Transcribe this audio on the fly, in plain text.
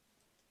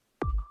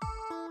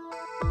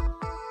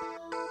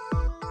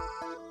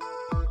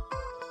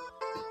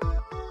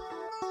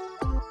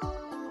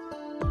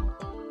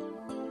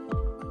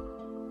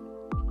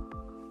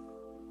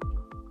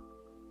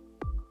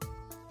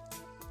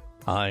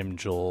I'm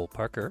Joel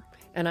Parker.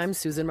 And I'm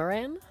Susan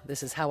Moran.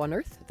 This is How on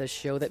Earth, the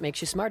show that makes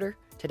you smarter.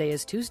 Today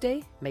is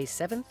Tuesday, May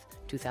 7th,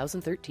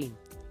 2013.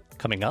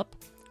 Coming up,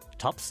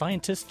 top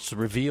scientists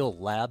reveal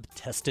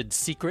lab-tested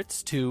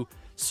secrets to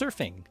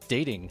surfing,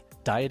 dating,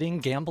 dieting,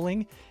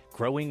 gambling,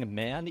 growing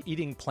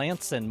man-eating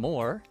plants, and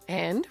more.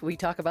 And we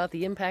talk about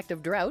the impact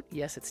of drought,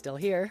 yes, it's still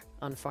here,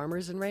 on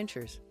farmers and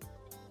ranchers.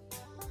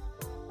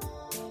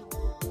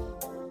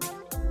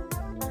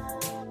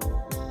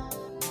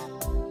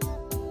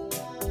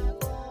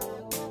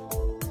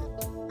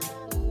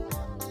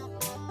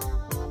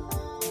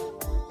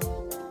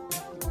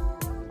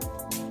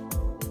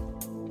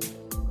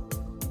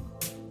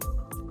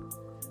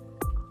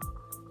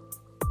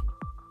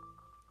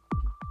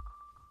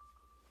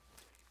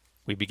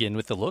 We begin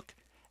with a look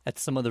at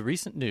some of the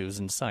recent news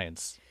in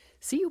science.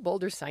 CU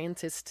Boulder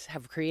scientists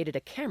have created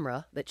a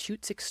camera that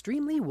shoots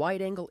extremely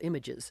wide-angle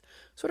images,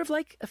 sort of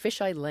like a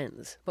fisheye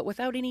lens, but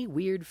without any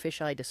weird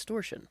fisheye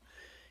distortion.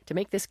 To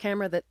make this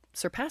camera that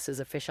surpasses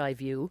a fisheye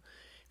view,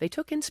 they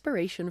took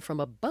inspiration from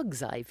a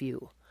bug's eye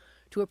view.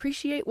 To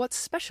appreciate what's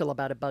special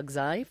about a bug's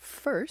eye,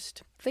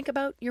 first, think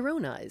about your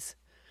own eyes.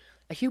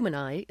 A human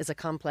eye is a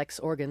complex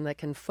organ that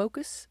can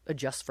focus,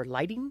 adjust for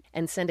lighting,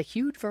 and send a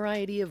huge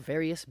variety of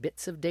various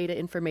bits of data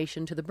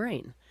information to the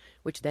brain,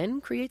 which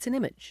then creates an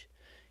image.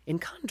 In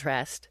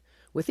contrast,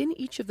 within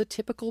each of the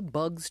typical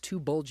bug's two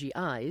bulgy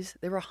eyes,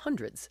 there are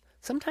hundreds,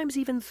 sometimes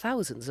even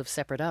thousands of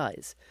separate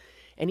eyes,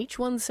 and each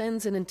one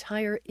sends an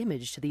entire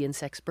image to the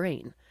insect's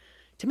brain.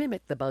 To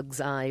mimic the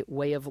bug's eye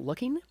way of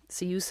looking,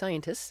 CU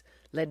scientists,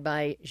 led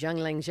by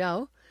Zhanglang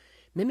Zhao,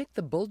 mimic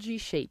the bulgy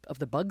shape of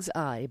the bug's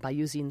eye by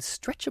using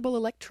stretchable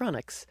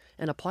electronics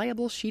and a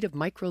pliable sheet of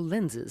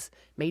micro-lenses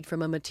made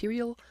from a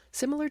material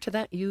similar to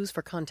that used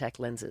for contact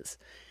lenses.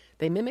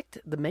 They mimicked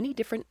the many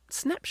different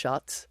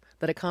snapshots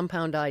that a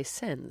compound eye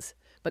sends,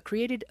 but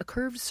created a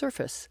curved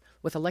surface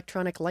with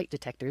electronic light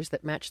detectors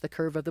that match the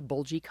curve of the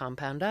bulgy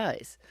compound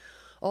eyes.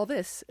 All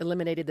this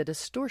eliminated the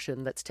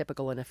distortion that's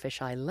typical in a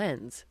fisheye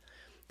lens.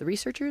 The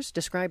researchers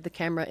described the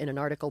camera in an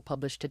article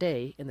published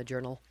today in the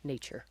journal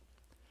Nature.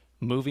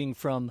 Moving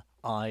from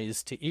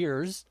eyes to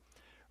ears,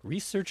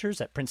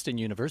 researchers at Princeton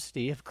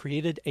University have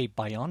created a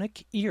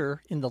bionic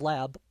ear in the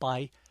lab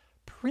by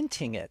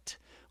printing it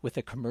with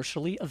a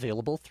commercially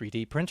available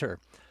 3D printer.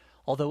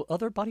 Although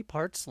other body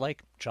parts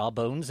like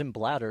jawbones and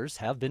bladders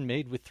have been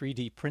made with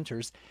 3D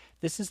printers,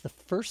 this is the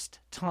first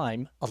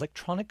time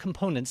electronic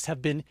components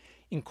have been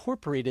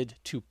incorporated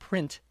to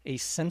print a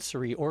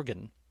sensory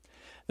organ.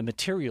 The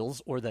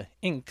materials, or the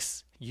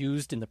inks,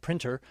 used in the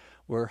printer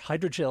were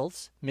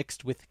hydrogels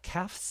mixed with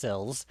calf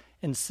cells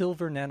and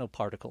silver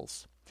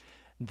nanoparticles.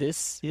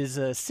 This is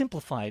a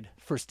simplified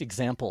first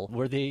example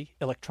where the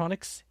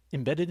electronics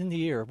embedded in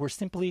the ear were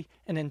simply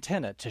an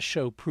antenna to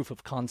show proof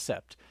of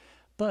concept.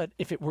 But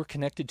if it were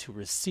connected to a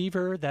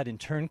receiver that in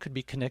turn could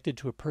be connected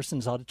to a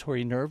person's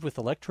auditory nerve with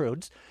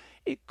electrodes,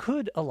 it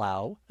could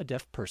allow a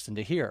deaf person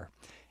to hear.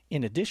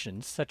 In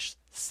addition, such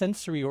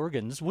sensory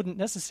organs wouldn't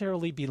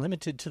necessarily be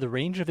limited to the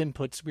range of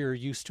inputs we are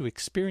used to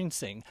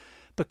experiencing,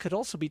 but could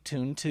also be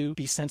tuned to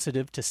be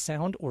sensitive to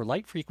sound or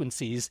light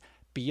frequencies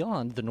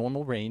beyond the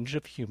normal range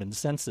of human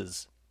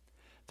senses.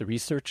 The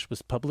research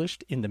was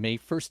published in the May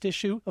 1st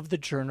issue of the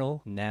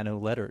journal Nano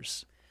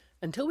Letters.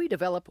 Until we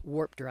develop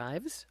warp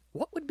drives,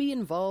 what would be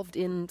involved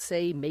in,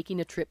 say, making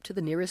a trip to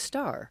the nearest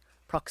star,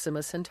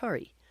 Proxima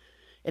Centauri?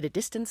 At a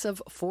distance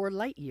of 4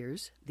 light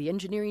years, the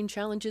engineering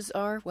challenges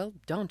are, well,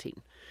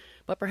 daunting.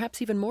 But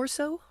perhaps even more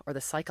so are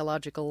the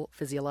psychological,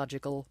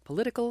 physiological,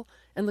 political,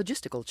 and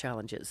logistical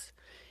challenges.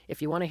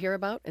 If you want to hear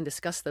about and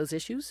discuss those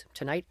issues,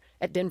 tonight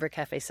at Denver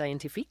Café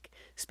Scientifique,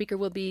 speaker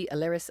will be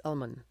Alaris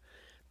Ullman.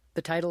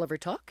 The title of her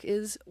talk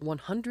is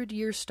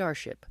 100-Year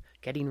Starship,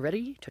 Getting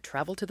Ready to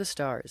Travel to the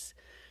Stars.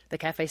 The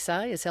Café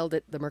Sci is held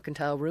at the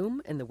Mercantile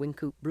Room and the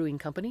Wynkoop Brewing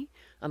Company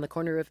on the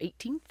corner of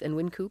 18th and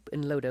Wynkoop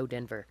in Lodo,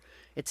 Denver.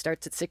 It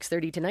starts at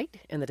 6:30 tonight,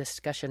 and the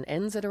discussion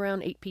ends at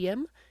around 8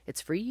 p.m. It's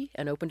free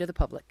and open to the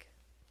public.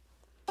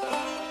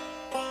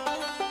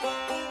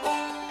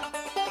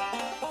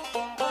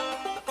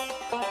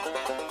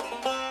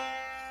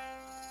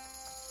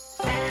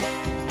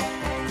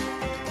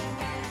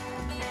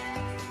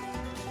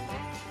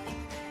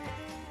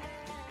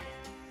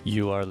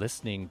 You are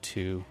listening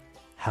to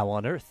How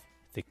on Earth,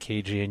 the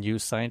KGNU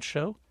Science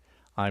Show.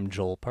 I'm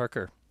Joel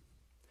Parker.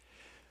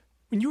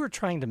 When you are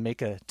trying to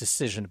make a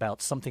decision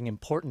about something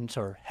important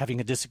or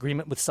having a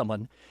disagreement with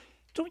someone,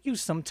 don't you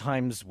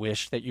sometimes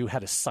wish that you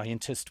had a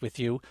scientist with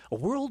you, a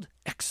world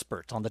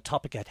expert on the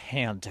topic at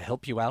hand to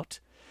help you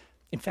out?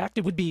 In fact,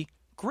 it would be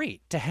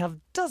great to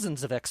have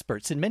dozens of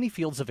experts in many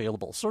fields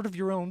available, sort of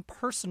your own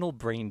personal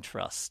brain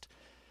trust.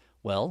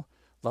 Well,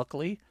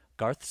 luckily,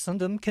 Garth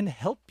Sundum can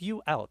help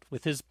you out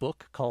with his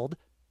book called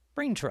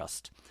Brain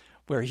Trust,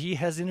 where he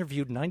has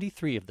interviewed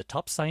 93 of the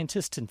top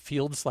scientists in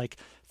fields like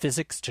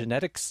physics,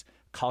 genetics,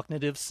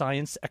 cognitive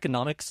science,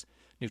 economics,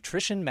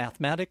 nutrition,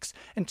 mathematics,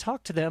 and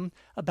talk to them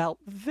about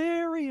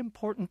very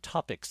important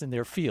topics in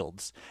their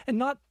fields, and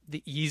not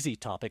the easy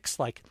topics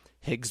like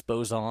Higgs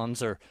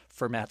bosons or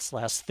Fermat's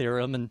last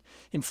theorem and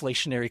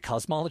inflationary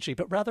cosmology,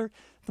 but rather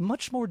the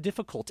much more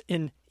difficult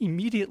and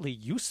immediately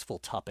useful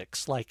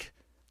topics like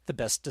the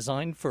best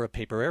design for a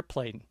paper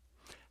airplane,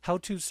 how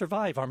to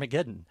survive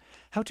Armageddon,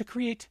 how to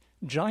create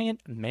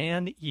giant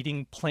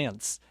man-eating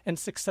plants, and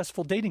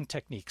successful dating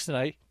techniques, and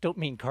I don't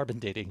mean carbon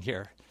dating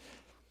here,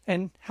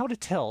 and how to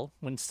tell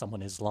when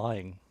someone is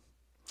lying.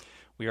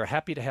 We are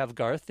happy to have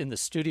Garth in the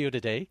studio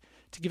today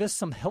to give us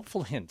some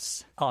helpful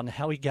hints on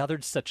how he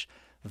gathered such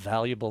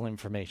valuable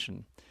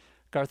information.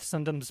 Garth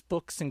Sundham's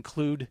books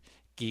include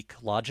Geek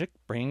Logic,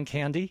 Brain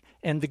Candy,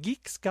 and The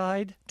Geek's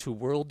Guide to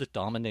World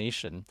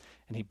Domination,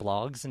 and he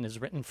blogs and has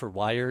written for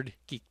Wired,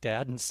 Geek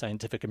Dad, and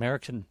Scientific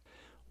American.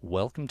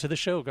 Welcome to the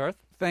show, Garth.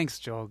 Thanks,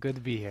 Joel. Good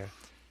to be here.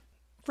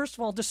 First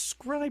of all,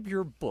 describe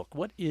your book.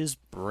 What is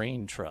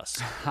Brain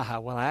Trust?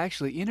 Well, I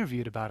actually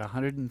interviewed about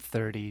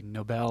 130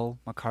 Nobel,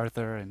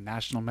 MacArthur, and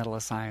National Medal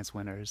of Science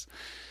winners.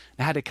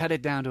 I had to cut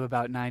it down to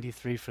about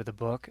 93 for the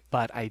book,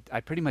 but I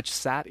pretty much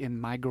sat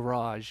in my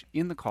garage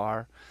in the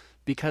car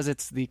because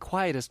it's the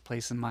quietest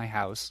place in my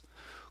house,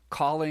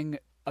 calling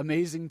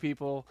amazing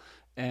people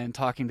and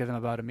talking to them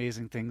about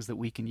amazing things that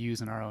we can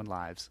use in our own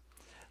lives.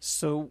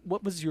 So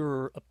what was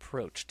your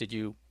approach? Did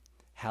you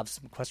have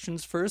some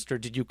questions first, or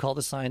did you call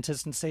the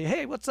scientist and say,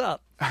 hey, what's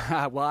up?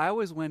 Well, I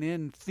always went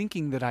in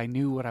thinking that I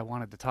knew what I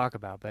wanted to talk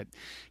about, but,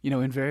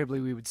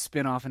 invariably we would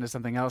spin off into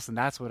something else, and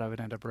that's what I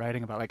would end up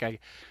writing about. Like,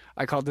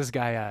 I called this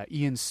guy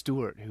Ian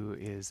Stewart, who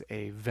is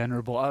a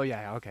venerable,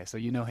 so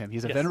you know him.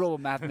 He's a Yes. venerable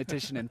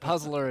mathematician and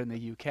puzzler in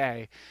the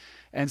UK.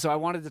 And so I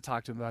wanted to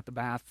talk to him about the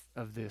math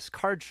of this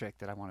card trick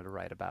that I wanted to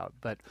write about.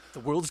 But The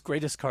world's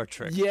greatest card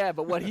trick. yeah,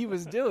 but what he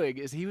was doing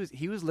is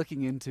he was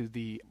looking into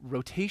the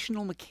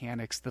rotational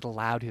mechanics that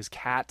allowed his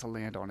cat to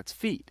land on its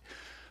feet.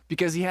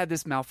 Because he had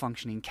this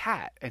malfunctioning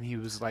cat, and he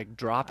was like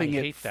dropping I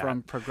it hate that.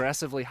 from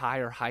progressively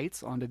higher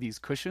heights onto these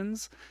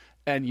cushions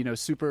and,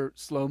 super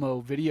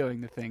slow-mo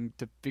videoing the thing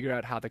to figure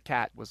out how the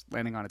cat was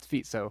landing on its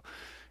feet. So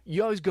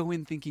you always go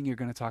in thinking you're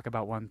going to talk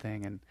about one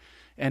thing and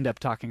end up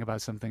talking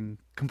about something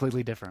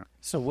completely different.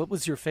 So what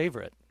was your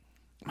favorite?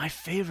 My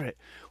favorite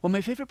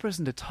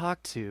person to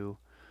talk to,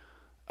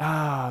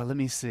 let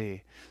me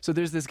see. So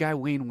there's this guy,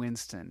 Wayne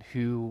Winston,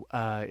 who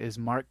is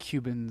Mark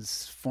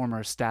Cuban's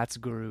former stats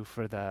guru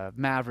for the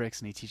Mavericks,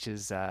 and he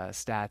teaches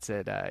stats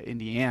at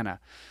Indiana.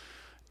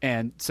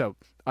 And so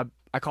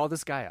I call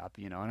this guy up,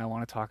 and I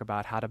want to talk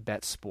about how to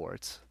bet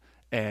sports.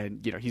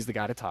 And, he's the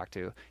guy to talk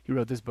to. He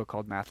wrote this book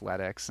called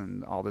Mathletics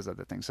and all those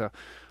other things. So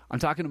I'm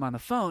talking to him on the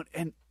phone,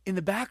 and in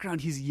the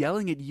background, he's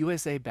yelling at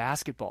USA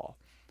Basketball,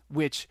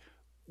 which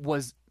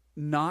was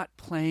not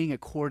playing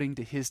according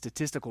to his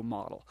statistical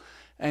model.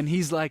 And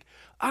he's like,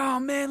 oh,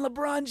 man,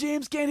 LeBron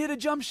James can't hit a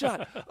jump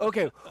shot.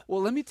 Okay,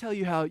 well, let me tell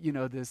you how,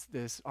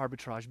 this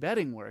arbitrage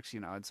betting works,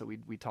 And so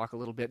we talk a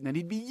little bit, and then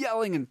he'd be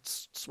yelling and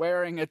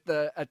swearing at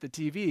the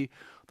TV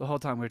the whole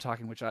time we were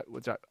talking, which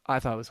I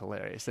thought was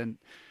hilarious. And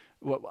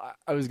what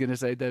I was going to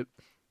say, that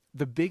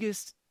the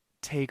biggest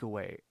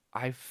takeaway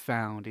I've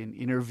found in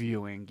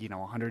interviewing,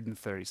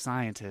 130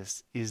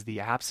 scientists is the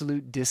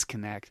absolute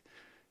disconnect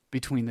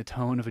between the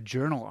tone of a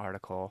journal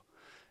article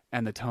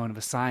and the tone of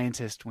a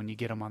scientist when you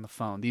get them on the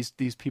phone.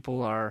 These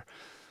people are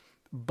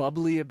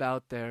bubbly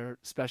about their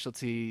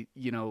specialty,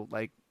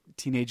 like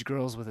teenage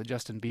girls with a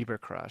Justin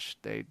Bieber crush.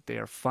 They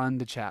are fun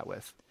to chat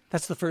with.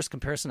 That's the first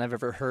comparison I've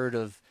ever heard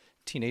of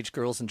teenage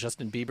girls and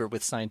Justin Bieber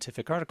with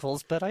scientific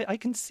articles, but I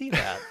can see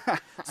that.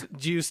 So,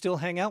 do you still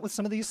hang out with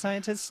some of these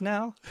scientists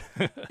now?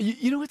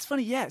 You know, it's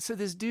funny. Yeah. So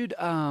this dude,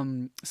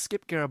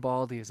 Skip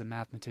Garibaldi, is a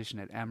mathematician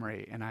at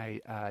Emory, and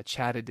I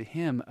chatted to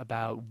him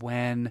about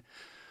when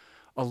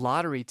a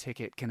lottery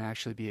ticket can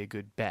actually be a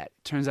good bet.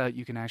 It turns out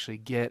you can actually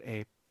get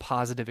a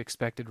positive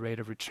expected rate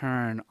of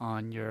return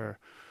on your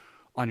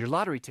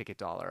lottery ticket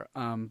dollar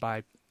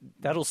by.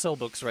 That'll sell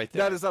books right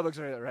there. That'll sell books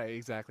right,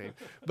 exactly.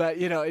 But,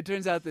 it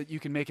turns out that you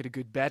can make it a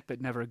good bet,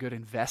 but never a good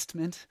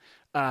investment.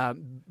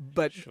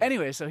 But sure.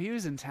 Anyway, so he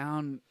was in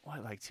town,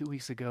 2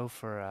 weeks ago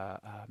for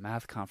a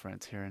math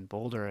conference here in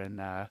Boulder,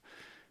 and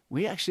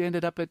we actually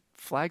ended up at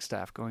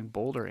Flagstaff going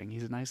bouldering.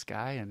 He's a nice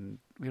guy, and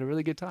we had a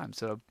really good time.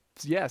 So,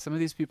 yeah, some of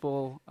these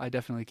people I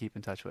definitely keep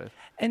in touch with.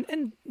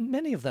 And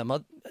many of them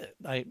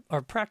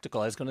are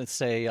practical. I was going to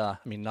say,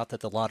 not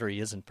that the lottery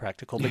isn't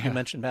practical, but you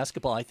mentioned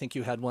basketball. I think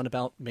you had one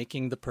about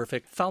making the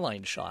perfect foul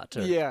line shot.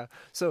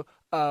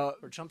 Or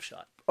jump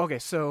shot. Okay,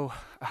 so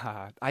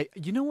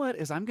you know what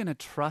is I'm going to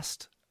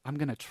trust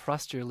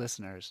your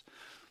listeners,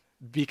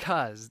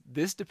 because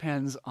this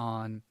depends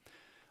on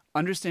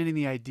understanding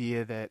the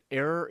idea that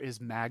error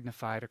is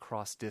magnified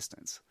across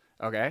distance.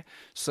 Okay,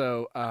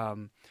 so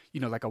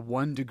like a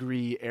 1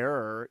 degree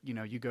error,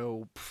 you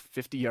go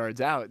 50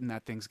 yards out, and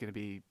that thing's going to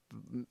be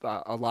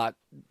a lot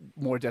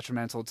more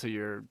detrimental to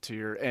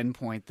your end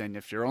point than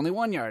if you're only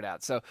 1 yard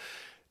out. So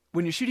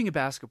when you're shooting a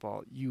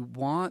basketball, you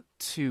want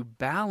to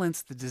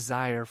balance the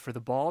desire for the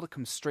ball to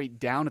come straight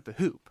down at the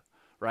hoop,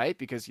 right?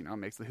 Because, it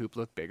makes the hoop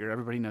look bigger.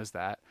 Everybody knows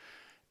that.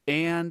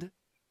 And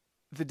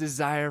the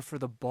desire for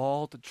the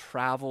ball to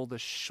travel the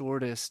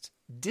shortest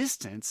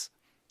distance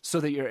so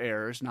that your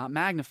error is not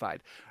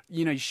magnified.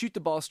 You shoot the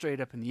ball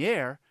straight up in the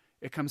air,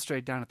 it comes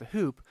straight down at the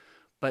hoop,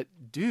 but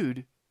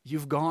dude,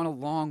 you've gone a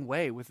long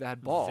way with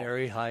that ball.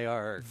 Very high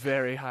arc.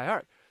 Very high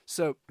arc.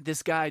 So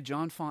this guy,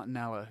 John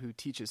Fontanella, who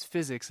teaches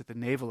physics at the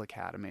Naval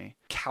Academy,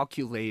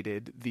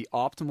 calculated the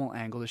optimal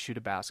angle to shoot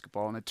a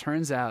basketball, and it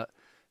turns out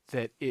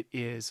that it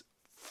is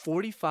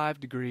 45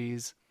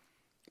 degrees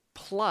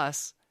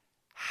plus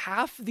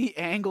half the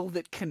angle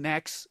that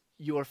connects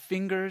your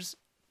fingers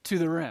to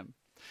the rim.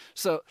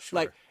 So,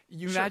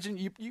 you imagine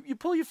you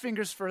pull your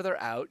fingers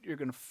further out, you're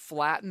going to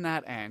flatten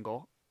that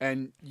angle,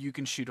 and you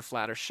can shoot a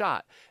flatter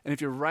shot. And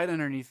if you're right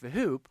underneath the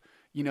hoop,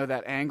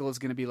 that angle is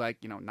going to be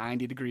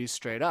 90 degrees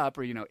straight up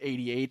or,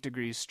 88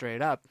 degrees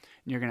straight up.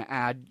 And you're going to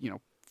add,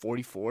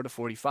 44 to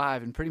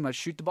 45 and pretty much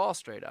shoot the ball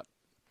straight up.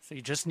 So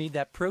you just need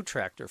that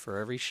protractor for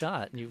every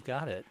shot, and you've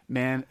got it.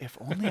 Man, if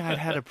only I'd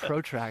had a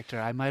protractor,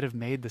 I might have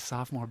made the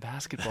sophomore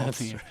basketball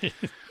team. Right.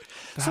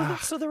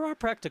 So there are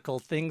practical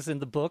things in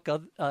the book,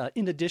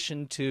 in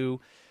addition to,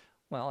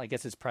 well, I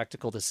guess it's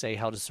practical to say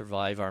how to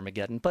survive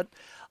Armageddon, but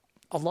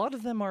a lot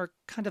of them are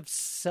kind of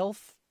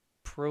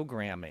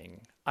self-programming,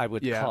 I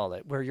would call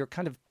it, where you're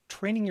kind of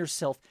training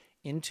yourself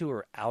into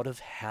or out of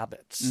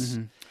habits.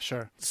 Mm-hmm.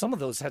 Sure. Some of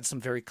those had some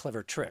very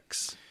clever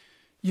tricks.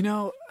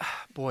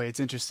 Boy, it's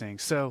interesting.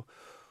 So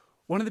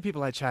one of the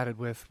people I chatted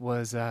with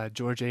was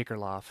George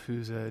Akerlof,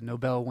 who's a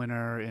Nobel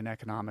winner in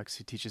economics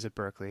who teaches at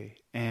Berkeley.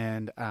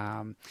 And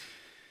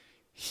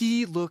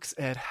he looks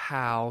at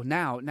how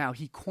now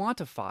he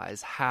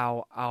quantifies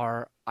how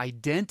our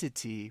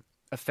identity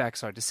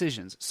affects our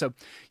decisions. So,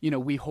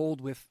 we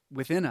hold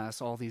within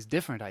us all these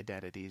different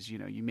identities.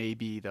 You may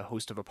be the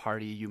host of a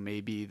party, you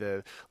may be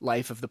the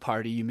life of the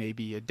party, you may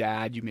be a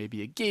dad, you may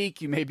be a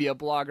geek, you may be a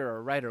blogger or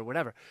a writer,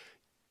 whatever.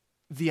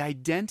 The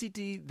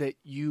identity that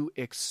you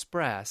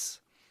express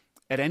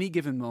at any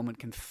given moment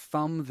can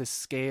thumb the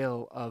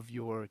scale of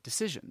your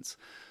decisions.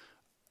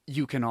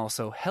 You can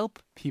also help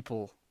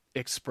people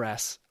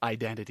express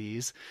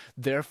identities,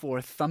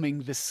 therefore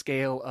thumbing the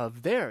scale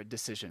of their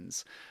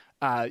decisions.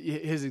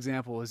 His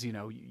example is,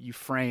 you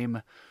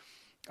frame,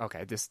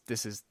 okay, this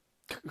is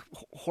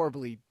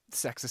horribly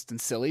sexist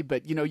and silly,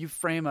 but, you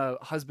frame a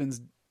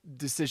husband's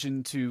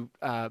decision to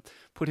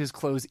put his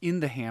clothes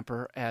in the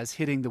hamper as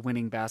hitting the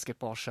winning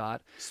basketball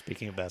shot.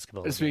 Speaking of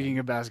basketball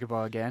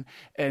again,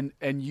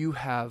 and you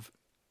have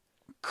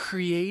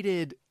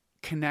created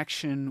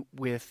connection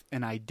with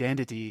an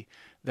identity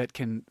that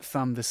can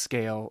thumb the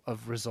scale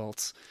of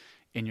results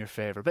in your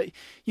favor. But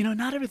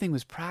not everything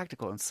was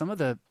practical, and some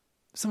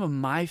of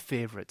my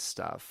favorite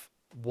stuff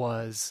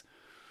was,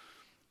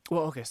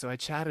 so I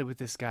chatted with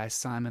this guy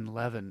Simon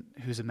Levin,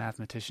 who's a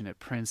mathematician at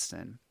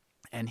Princeton.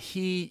 And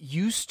he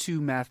used to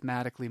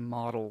mathematically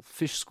model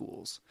fish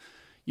schools.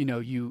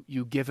 You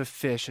give a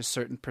fish a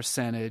certain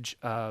percentage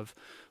of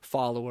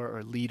follower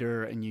or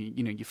leader, and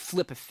you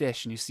flip a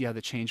fish and you see how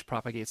the change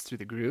propagates through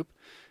the group.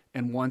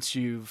 And once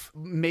you've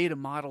made a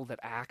model that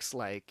acts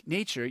like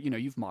nature,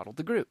 you've modeled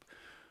the group.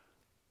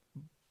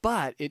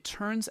 But it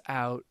turns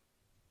out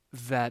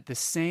that the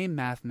same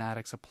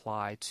mathematics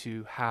apply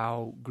to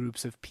how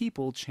groups of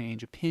people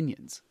change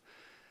opinions.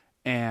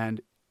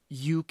 And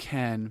you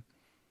can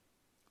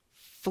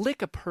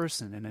flick a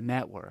person in a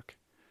network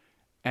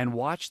and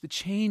watch the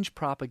change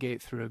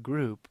propagate through a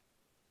group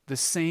the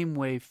same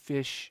way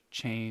fish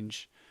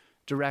change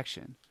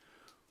direction,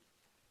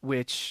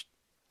 which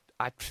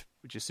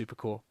is super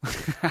cool.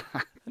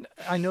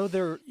 I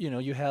know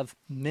you have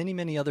many,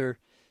 many other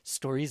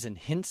stories and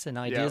hints and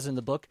ideas in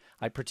the book.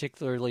 I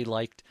particularly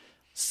liked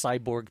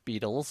cyborg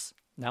beetles.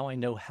 Now I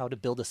know how to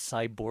build a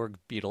cyborg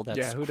beetle.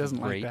 That's who doesn't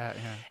great. like that?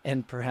 Yeah.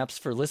 And perhaps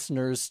for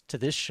listeners to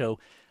this show,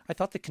 I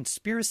thought the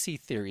conspiracy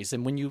theories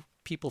and when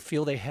people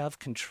feel they have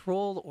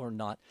control or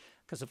not,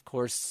 because of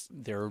course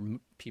there are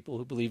people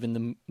who believe in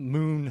the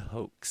moon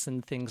hoax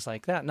and things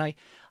like that. And I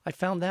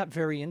found that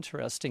very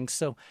interesting.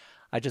 So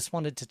I just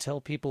wanted to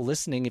tell people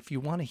listening, if you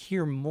want to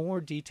hear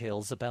more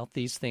details about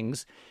these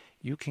things,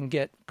 you can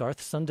get Garth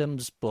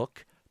Sundam's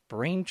book,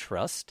 Brain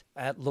Trust,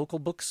 at local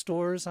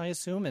bookstores, I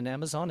assume, and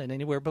Amazon and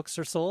anywhere books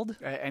are sold.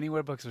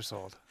 Anywhere books are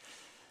sold.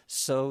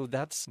 So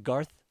that's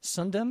Garth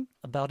Sundam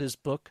about his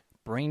book,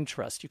 Brain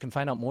Trust. You can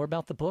find out more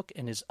about the book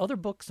and his other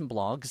books and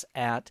blogs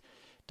at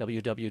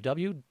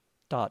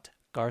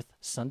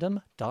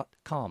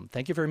www.garthsundam.com.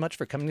 Thank you very much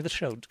for coming to the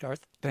show,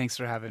 Garth. Thanks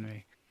for having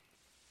me.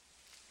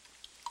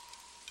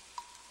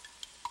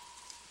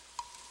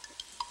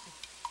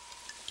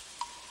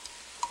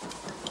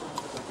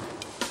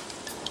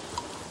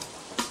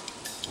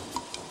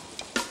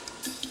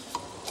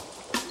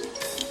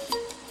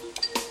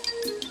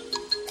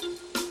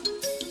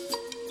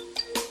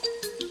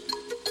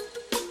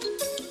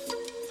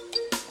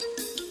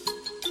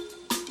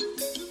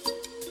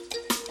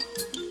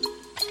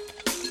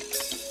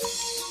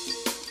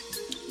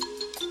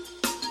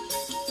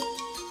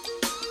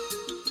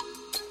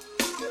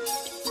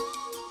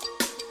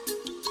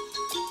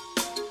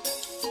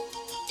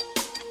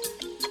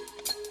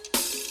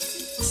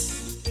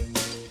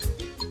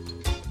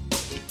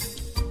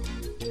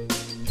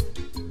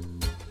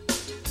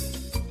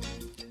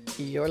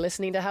 You're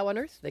listening to How on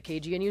Earth, the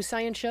KGNU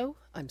Science Show.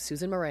 I'm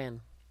Susan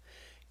Moran.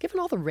 Given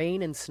all the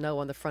rain and snow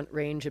on the Front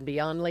Range and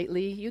beyond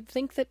lately, you'd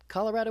think that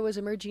Colorado is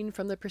emerging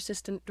from the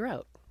persistent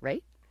drought,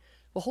 right?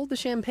 Well, hold the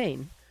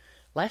champagne.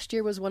 Last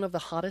year was one of the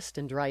hottest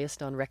and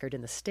driest on record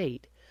in the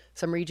state.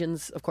 Some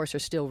regions, of course, are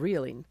still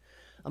reeling.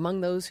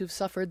 Among those who've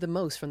suffered the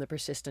most from the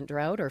persistent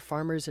drought are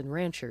farmers and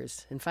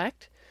ranchers. In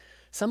fact,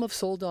 some have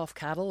sold off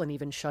cattle and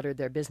even shuttered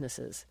their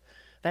businesses.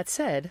 That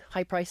said,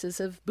 high prices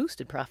have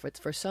boosted profits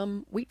for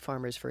some wheat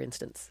farmers, for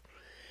instance.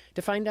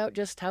 To find out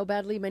just how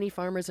badly many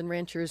farmers and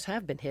ranchers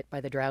have been hit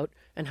by the drought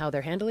and how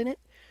they're handling it,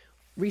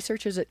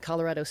 researchers at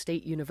Colorado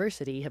State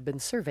University have been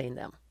surveying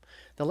them.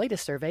 The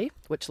latest survey,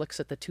 which looks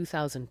at the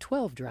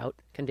 2012 drought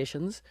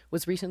conditions,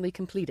 was recently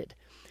completed.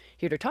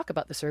 Here to talk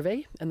about the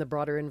survey and the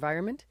broader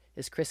environment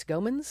is Chris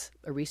Gomans,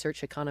 a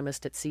research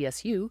economist at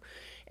CSU,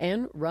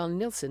 and Ron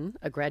Nilsson,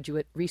 a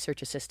graduate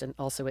research assistant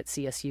also at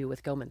CSU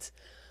with Gomans.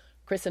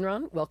 Chris and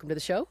Ron, welcome to the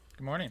show.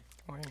 Good morning.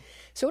 Good morning.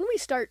 So when we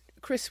start,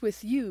 Chris,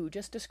 with you,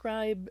 just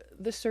describe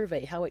the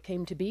survey, how it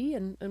came to be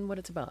and what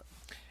it's about.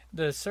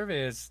 The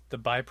survey is the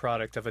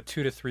byproduct of a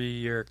 2 to 3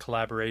 year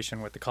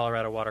collaboration with the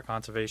Colorado Water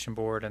Conservation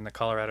Board and the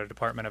Colorado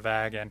Department of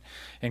Ag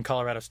and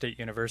Colorado State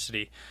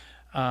University.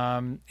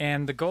 And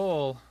the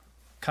goal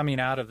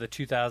coming out of the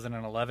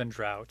 2011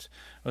 drought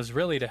was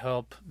really to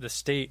help the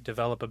state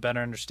develop a better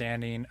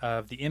understanding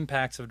of the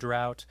impacts of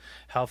drought,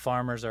 how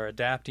farmers are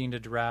adapting to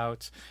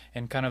drought,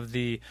 and kind of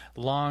the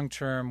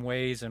long-term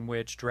ways in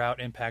which drought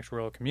impacts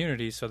rural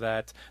communities so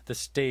that the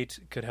state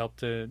could help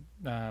to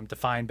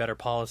define better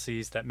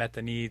policies that met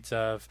the needs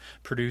of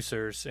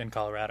producers in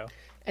Colorado.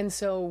 And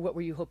so what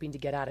were you hoping to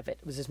get out of it?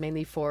 Was this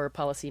mainly for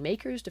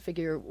policymakers to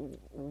figure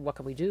what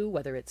can we do,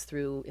 whether it's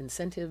through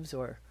incentives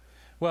or...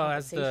 Well,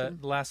 as the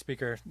last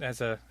speaker, as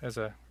a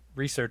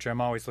researcher,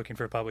 I'm always looking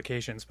for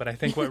publications, but I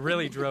think what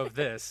really drove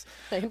this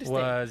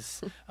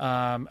was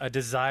a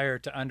desire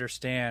to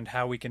understand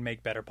how we can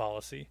make better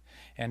policy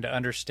and to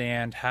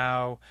understand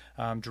how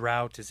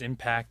drought is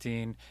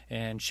impacting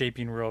and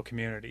shaping rural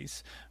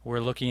communities. We're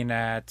looking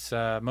at,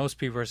 most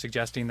people are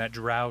suggesting that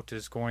drought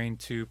is going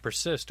to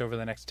persist over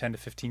the next 10 to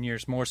 15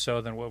 years, more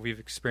so than what we've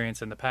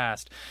experienced in the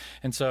past.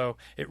 And so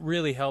it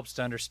really helps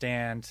to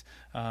understand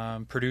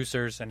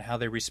producers and how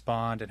they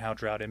respond and how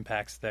drought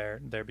impacts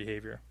their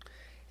behavior.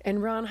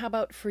 And Ron, how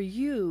about for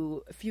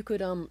you, if you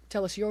could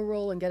tell us your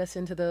role and get us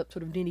into the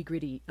sort of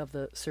nitty-gritty of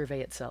the survey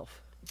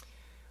itself?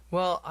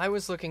 Well, I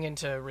was looking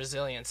into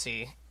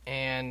resiliency,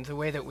 and the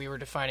way that we were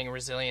defining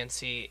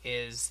resiliency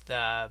is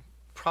the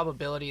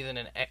probability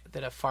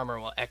that a farmer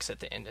will exit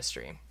the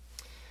industry.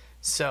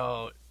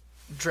 So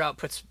drought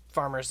puts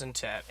farmers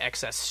into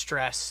excess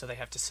stress, so they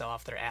have to sell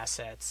off their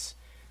assets.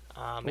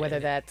 Whether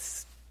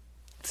that's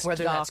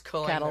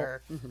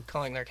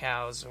culling their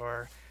cows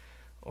or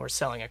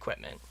selling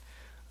equipment.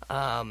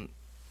 And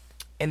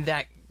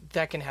that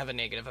can have a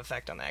negative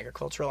effect on the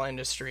agricultural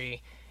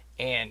industry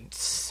and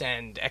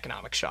send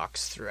economic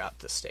shocks throughout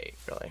the state,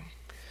 really.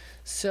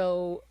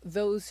 So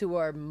those who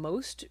are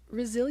most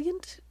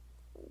resilient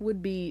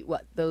would be,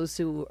 what, those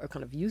who are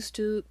kind of used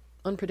to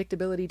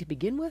unpredictability to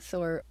begin with,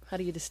 or how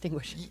do you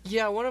distinguish?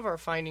 Yeah, one of our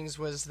findings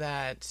was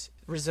that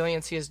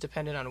resiliency is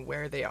dependent on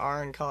where they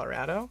are in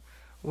Colorado,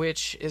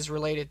 which is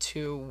related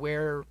to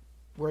where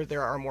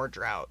there are more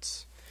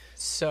droughts.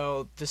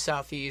 So the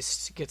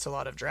Southeast gets a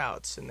lot of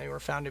droughts, and they were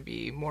found to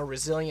be more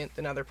resilient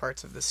than other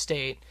parts of the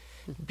state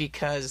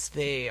because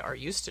they are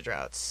used to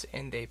droughts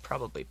and they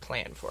probably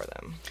plan for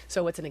them.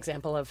 So what's an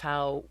example of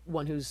how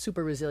one who's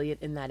super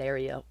resilient in that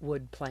area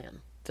would plan?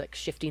 It's like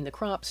shifting the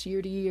crops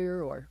year to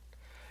year, or?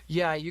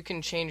 Yeah, you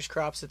can change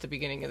crops at the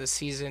beginning of the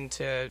season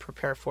to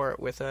prepare for it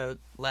with a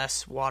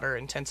less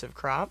water-intensive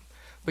crop,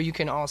 but you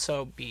can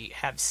also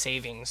have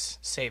savings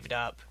saved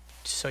up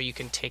so you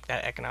can take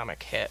that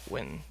economic hit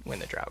when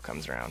the drought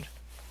comes around.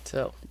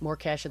 So more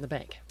cash in the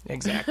bank.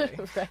 Exactly.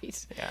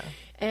 Right. Yeah.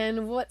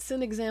 And what's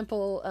an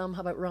example, how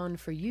about Ron,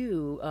 for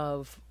you,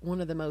 of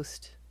one of the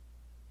most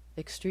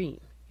extreme,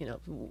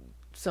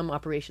 some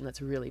operation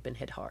that's really been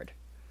hit hard?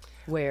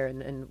 Where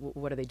and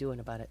what are they doing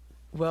about it?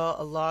 Well,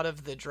 a lot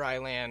of the dry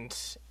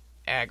land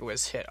ag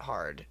was hit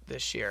hard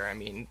this year. I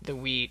mean, the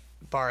wheat,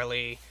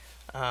 barley,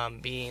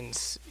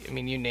 beans,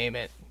 you name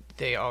it.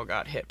 They all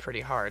got hit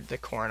pretty hard. The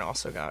corn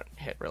also got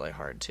hit really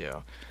hard,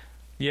 too.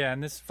 Yeah,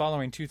 and this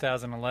following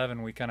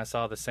 2011, we kind of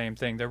saw the same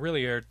thing. There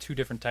really are two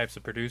different types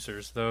of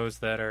producers, those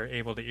that are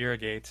able to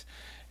irrigate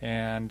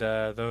and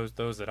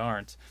those that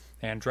aren't.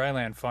 And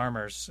dryland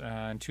farmers,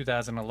 in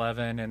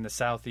 2011 in the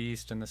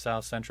southeast and the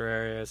south central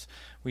areas,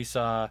 we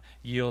saw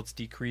yields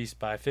decrease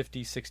by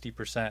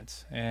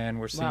 50-60%. And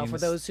we're seeing... Wow, for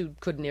those who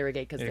couldn't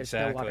irrigate because there's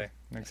no water.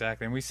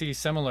 Exactly. And we see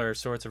similar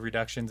sorts of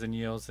reductions in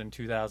yields in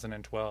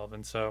 2012.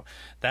 And so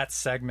that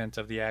segment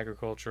of the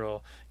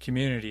agricultural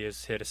community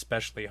is hit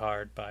especially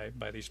hard by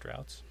these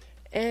droughts.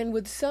 And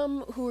would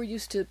some who are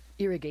used to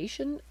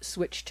irrigation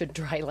switch to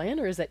dry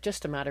land, or is that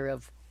just a matter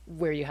of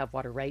where you have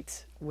water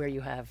rights, where you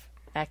have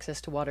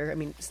access to water? I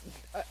mean,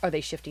 are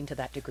they shifting to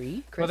that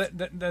degree, Chris?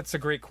 Well, that's a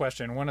great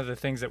question. One of the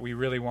things that we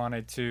really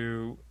wanted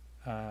to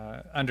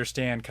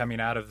understand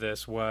coming out of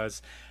this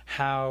was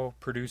how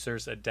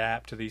producers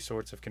adapt to these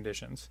sorts of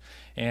conditions.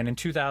 And in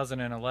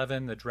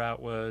 2011, the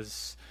drought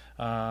was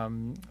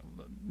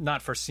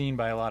not foreseen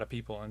by a lot of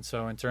people, and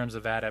so in terms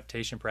of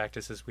adaptation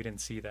practices, we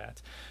didn't see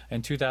that.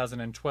 In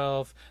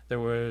 2012, there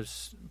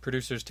was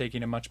producers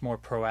taking a much more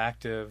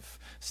proactive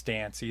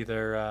stance,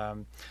 either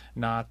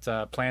not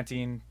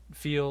planting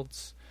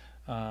fields.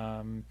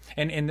 And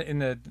in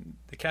the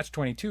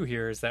catch-22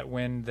 here is that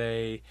when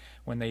they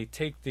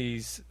take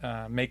these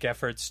make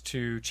efforts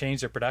to change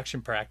their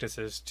production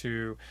practices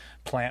to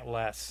plant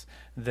less,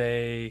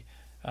 they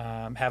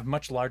have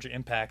much larger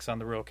impacts on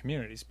the rural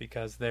communities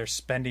because their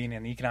spending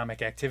and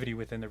economic activity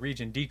within the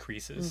region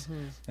decreases.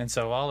 And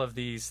so all of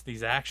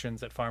these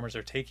actions that farmers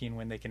are taking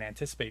when they can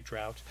anticipate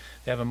drought,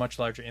 they have a much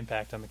larger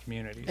impact on the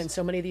communities. And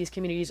so many of these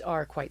communities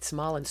are quite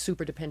small and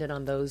super dependent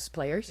on those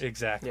players.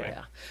 Exactly.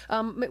 Yeah.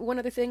 One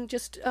other thing,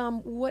 just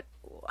how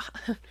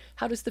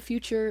does the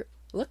future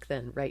look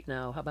then right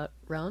now? How about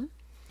Ron?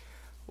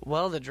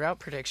 Well, the drought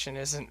prediction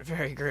isn't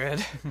very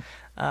good.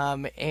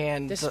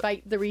 And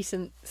despite the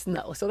recent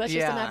snow. So that's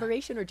just an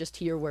aberration, or just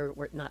here where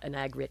we're not an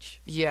ag-rich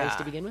place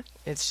to begin with?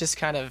 It's just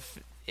kind of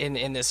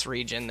in this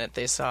region that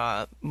they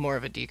saw more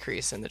of a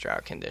decrease in the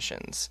drought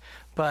conditions.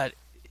 But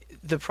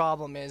the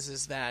problem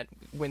is that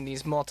when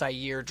these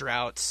multi-year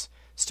droughts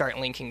start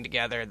linking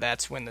together,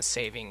 that's when the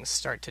savings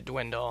start to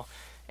dwindle,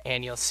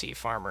 and you'll see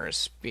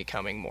farmers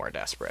becoming more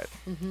desperate.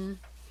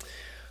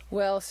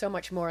 Well, so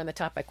much more on the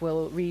topic.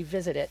 We'll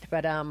revisit it.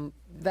 But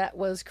that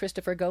was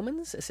Christopher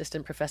Gomans,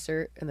 Assistant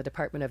Professor in the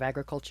Department of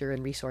Agriculture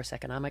and Resource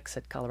Economics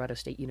at Colorado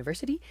State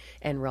University,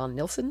 and Ron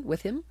Nilsson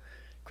with him.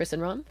 Chris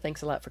and Ron,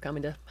 thanks a lot for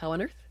coming to How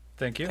on Earth.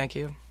 Thank you. Thank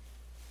you.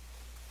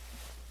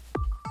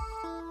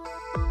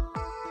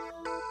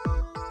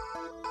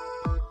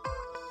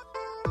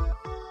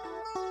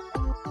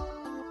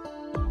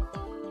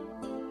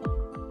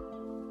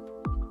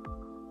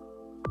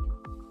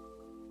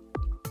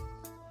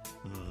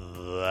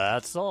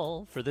 That's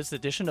all for this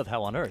edition of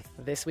How on Earth.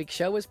 This week's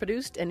show was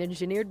produced and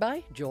engineered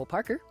by Joel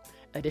Parker.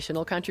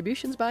 Additional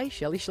contributions by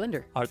Shelley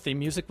Schlender. Our theme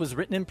music was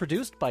written and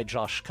produced by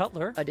Josh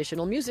Cutler.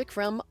 Additional music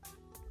from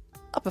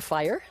Up a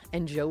Fire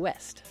and Joe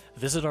West.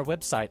 Visit our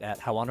website at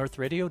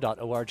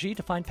howonearthradio.org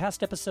to find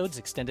past episodes,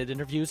 extended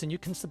interviews, and you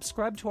can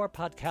subscribe to our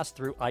podcast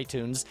through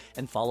iTunes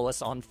and follow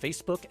us on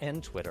Facebook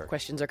and Twitter.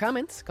 Questions or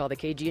comments? Call the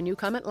KGNU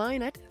comment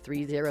line at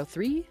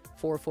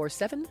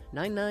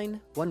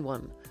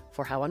 303-447-9911.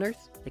 For How on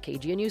Earth, the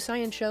KGNU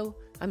Science Show,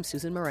 I'm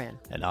Susan Moran.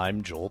 And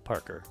I'm Joel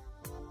Parker.